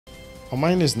A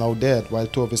miner is now dead while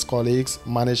two of his colleagues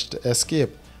managed to escape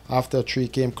after a tree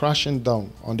came crashing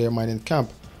down on their mining camp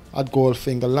at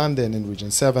Goldfinger Landing in Region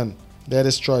 7. They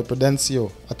destroyed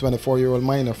Prudencio, a 24-year-old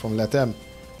miner from Lethem.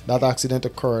 That accident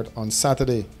occurred on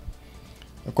Saturday.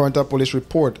 According to a police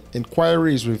report,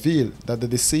 inquiries revealed that the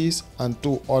deceased and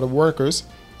two other workers,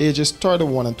 ages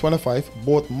 31 and 25,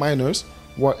 both miners,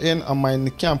 were in a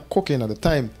mining camp cooking at the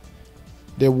time.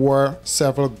 There were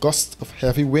several gusts of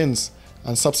heavy winds,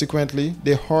 and subsequently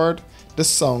they heard the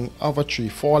sound of a tree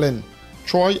falling.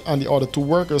 Troy and the other two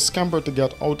workers scampered to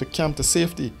get out the camp to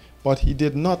safety, but he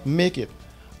did not make it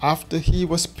after he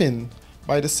was pinned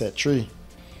by the said tree.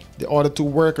 The other two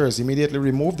workers immediately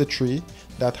removed the tree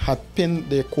that had pinned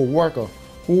their co-worker,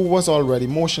 who was already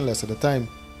motionless at the time.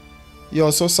 He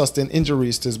also sustained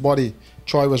injuries to his body.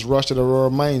 Troy was rushed to the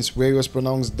Aurora Mines, where he was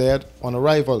pronounced dead on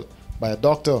arrival by a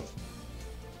doctor.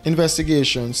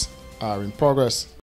 Investigations are in progress.